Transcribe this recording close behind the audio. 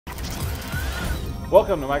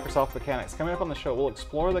Welcome to Microsoft Mechanics. Coming up on the show, we'll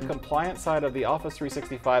explore the compliance side of the Office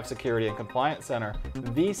 365 Security and Compliance Center,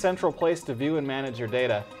 the central place to view and manage your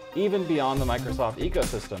data, even beyond the Microsoft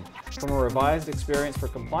ecosystem. From a revised experience for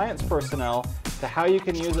compliance personnel to how you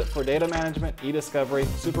can use it for data management, e-discovery,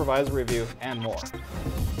 supervisory review, and more.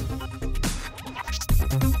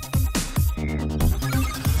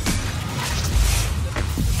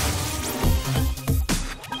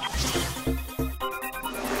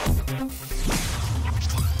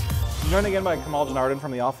 Joined again by Kamal Janardhan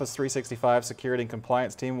from the Office 365 Security and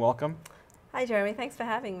Compliance team. Welcome. Hi, Jeremy. Thanks for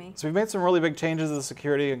having me. So we've made some really big changes to the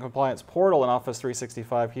Security and Compliance portal in Office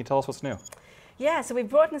 365. Can you tell us what's new? Yeah, so we've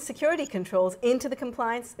brought in security controls into the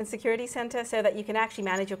Compliance and Security Center so that you can actually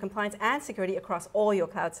manage your compliance and security across all your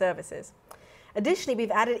cloud services. Additionally,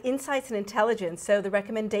 we've added insights and intelligence, so the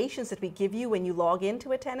recommendations that we give you when you log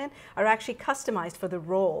into a tenant are actually customized for the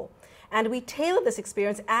role. And we tailor this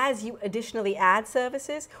experience as you additionally add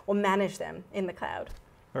services or manage them in the cloud.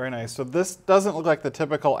 Very nice. So this doesn't look like the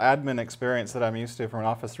typical admin experience that I'm used to from an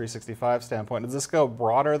Office 365 standpoint. Does this go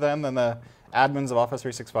broader than the admins of Office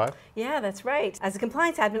 365? Yeah, that's right. As a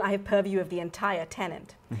compliance admin, I have purview of the entire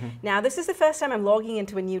tenant. Now, this is the first time I'm logging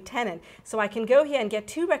into a new tenant, so I can go here and get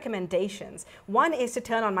two recommendations. One is to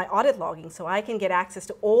turn on my audit logging, so I can get access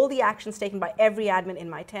to all the actions taken by every admin in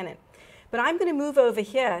my tenant. But I'm going to move over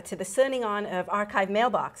here to the turning on of archive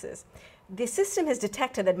mailboxes. The system has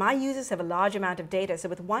detected that my users have a large amount of data, so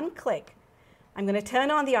with one click, I'm going to turn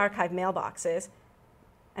on the archive mailboxes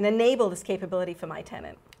and enable this capability for my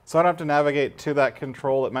tenant. So I don't have to navigate to that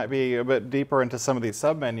control. It might be a bit deeper into some of these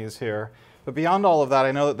submenus here. But beyond all of that,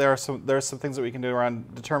 I know that there's some things that we can do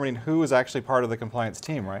around determining who is actually part of the compliance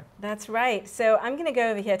team, right? That's right. So I'm going to go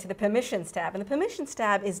over here to the Permissions tab. And the Permissions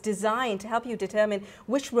tab is designed to help you determine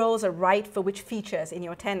which roles are right for which features in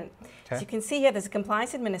your tenant. Okay. So you can see here there's a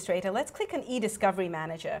Compliance Administrator. Let's click on eDiscovery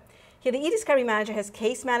Manager. Here, the eDiscovery Manager has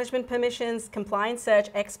case management permissions, compliance search,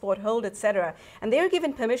 export, hold, etc. And they're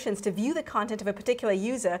given permissions to view the content of a particular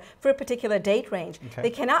user for a particular date range. Okay. They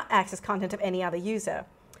cannot access content of any other user.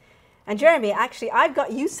 And Jeremy, actually, I've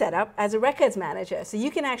got you set up as a records manager, so you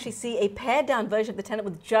can actually see a pared down version of the tenant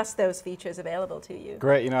with just those features available to you.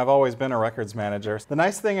 Great. You know, I've always been a records manager. The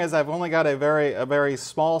nice thing is I've only got a very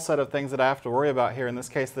small set of things that I have to worry about here, in this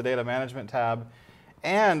case, the data management tab.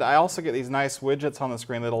 And I also get these nice widgets on the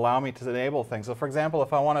screen that allow me to enable things. So for example,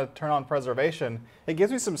 if I want to turn on preservation, it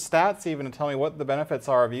gives me some stats even to tell me what the benefits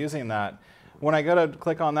are of using that. When I go to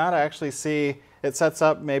click on that, I actually see it sets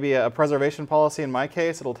up maybe a preservation policy. In my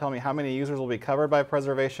case, it'll tell me how many users will be covered by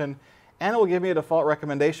preservation, and it will give me a default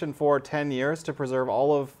recommendation for 10 years to preserve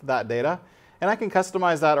all of that data. And I can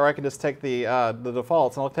customize that, or I can just take the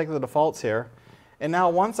defaults, and I'll take the defaults here. And now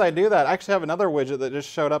once I do that, I actually have another widget that just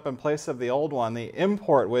showed up in place of the old one, the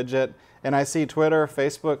import widget, and I see Twitter,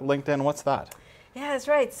 Facebook, LinkedIn. What's that? Yeah, that's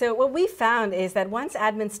right. So what we found is that once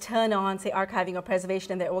admins turn on, say, archiving or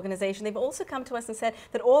preservation in their organization, they've also come to us and said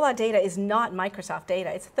that all our data is not Microsoft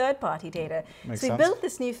data, it's third-party data. Makes so we sense. built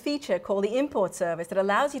this new feature called the import service that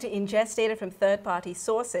allows you to ingest data from third-party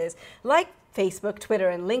sources like Facebook, Twitter,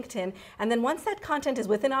 and LinkedIn. And then once that content is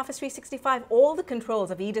within Office 365, all the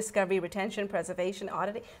controls of e-discovery, retention, preservation,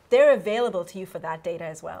 auditing, they're available to you for that data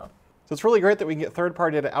as well. So it's really great that we can get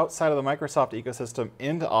third-party data outside of the Microsoft ecosystem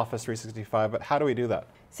into Office 365, but how do we do that?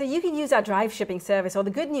 So you can use our Drive shipping service, or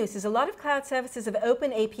the good news is a lot of cloud services have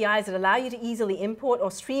open APIs that allow you to easily import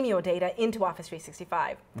or stream your data into Office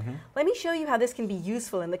 365. Let me show you how this can be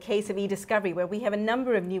useful in the case of e-discovery, where we have a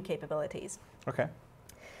number of new capabilities. Okay.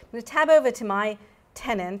 I'm going to tab over to my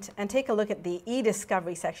tenant and take a look at the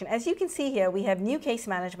e-discovery section. As you can see here, we have new case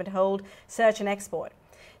management, hold, search, and export.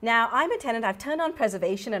 Now, I'm a tenant, I've turned on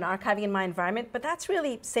preservation and archiving in my environment, but that's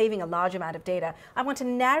really saving a large amount of data. I want to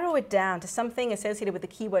narrow it down to something associated with the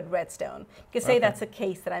keyword Redstone. You could say that's a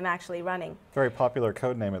case that I'm actually running. Very popular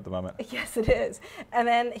code name at the moment. Yes, it is. And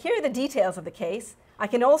then here are the details of the case. I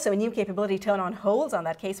can also, a new capability, turn on holds on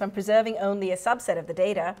that case, so I'm preserving only a subset of the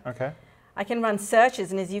data. Okay. I can run searches,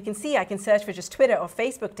 and as you can see, I can search for just Twitter or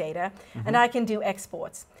Facebook data, and I can do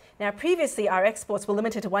exports. Now, previously, our exports were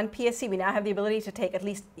limited to one PSC. We now have the ability to take at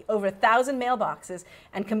least over 1,000 mailboxes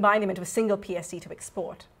and combine them into a single PSC to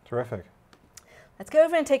export. Terrific. Let's go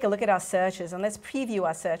over and take a look at our searches, and let's preview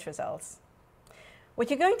our search results. What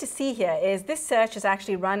you're going to see here is this search is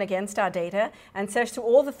actually run against our data and search through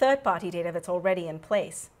all the third-party data that's already in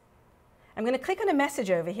place. I'm going to click on a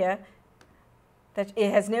message over here that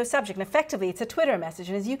it has no subject, and effectively it's a Twitter message.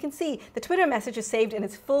 And as you can see, the Twitter message is saved in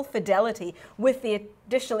its full fidelity with the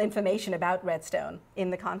additional information about Redstone in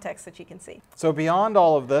the context that you can see. So beyond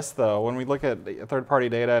all of this, though, when we look at third-party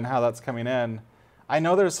data and how that's coming in, I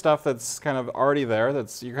know there's stuff that's kind of already there,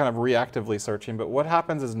 that's you're kind of reactively searching, but what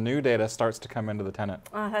happens as new data starts to come into the tenant?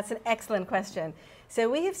 Oh, that's an excellent question. So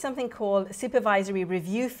we have something called a supervisory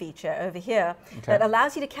review feature over here that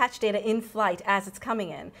allows you to catch data in flight as it's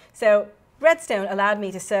coming in. So Redstone allowed me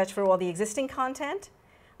to search for all the existing content.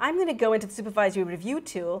 I'm going to go into the supervisory review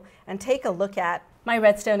tool and take a look at my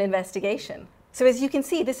Redstone investigation. So as you can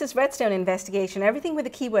see, this is Redstone investigation. Everything with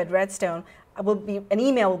the keyword Redstone an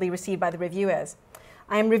email will be received by the reviewers.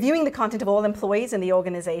 I am reviewing the content of all employees in the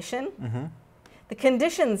organization. The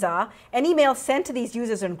conditions are any email sent to these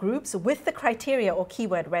users and groups with the criteria or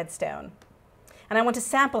keyword Redstone. And I want to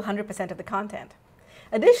sample 100% of the content.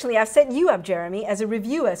 Additionally, I've set you up, Jeremy, as a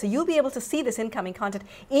reviewer, so you'll be able to see this incoming content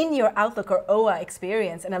in your Outlook or OA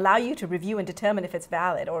experience and allow you to review and determine if it's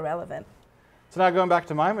valid or relevant. So now going back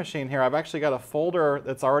to my machine here, I've actually got a folder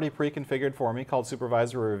that's already pre-configured for me called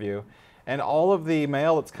Supervisory Review. And all of the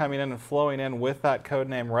mail that's coming in and flowing in with that code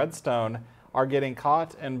name Redstone are getting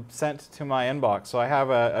caught and sent to my inbox. So I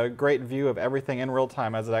have a great view of everything in real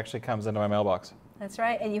time as it actually comes into my mailbox. That's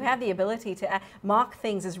right, and you have the ability to mark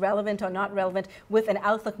things as relevant or not relevant with an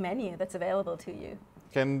Outlook menu that's available to you.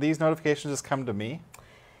 Can these notifications just come to me?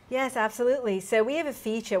 Yes, absolutely. So we have a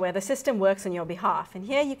feature where the system works on your behalf. And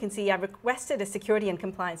here you can see I've requested a security and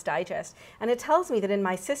compliance digest. And it tells me that in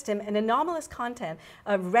my system, an anomalous content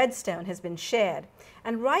of Redstone has been shared.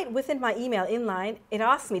 And right within my email inline, it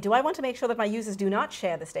asks me, do I want to make sure that my users do not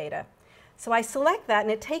share this data? So I select that, and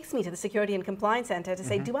it takes me to the Security and Compliance Center to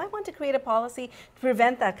say, do I want to create a policy to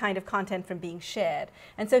prevent that kind of content from being shared?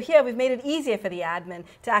 And so here we've made it easier for the admin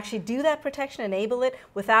to actually do that protection, enable it,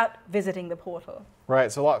 without visiting the portal.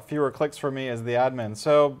 Right, so a lot fewer clicks for me as the admin.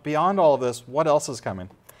 So beyond all of this, what else is coming?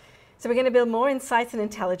 So we're going to build more insights and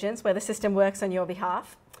intelligence where the system works on your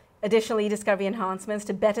behalf. Additionally, discovery enhancements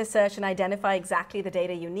to better search and identify exactly the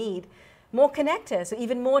data you need. More connectors, so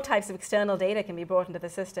even more types of external data can be brought into the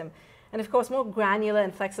system. And of course, more granular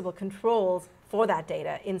and flexible controls for that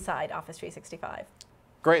data inside Office 365.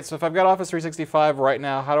 Great, so if I've got Office 365 right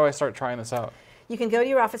now, how do I start trying this out? You can go to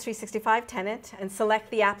your Office 365 tenant and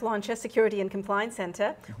select the App Launcher Security and Compliance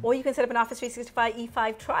Center, or you can set up an Office 365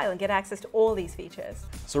 E5 trial and get access to all these features.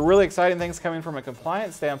 So really exciting things coming from a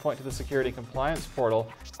compliance standpoint to the Security Compliance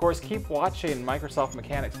Portal. Of course, keep watching Microsoft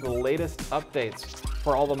Mechanics for the latest updates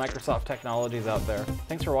for all the Microsoft technologies out there.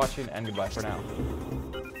 Thanks for watching, and goodbye for now.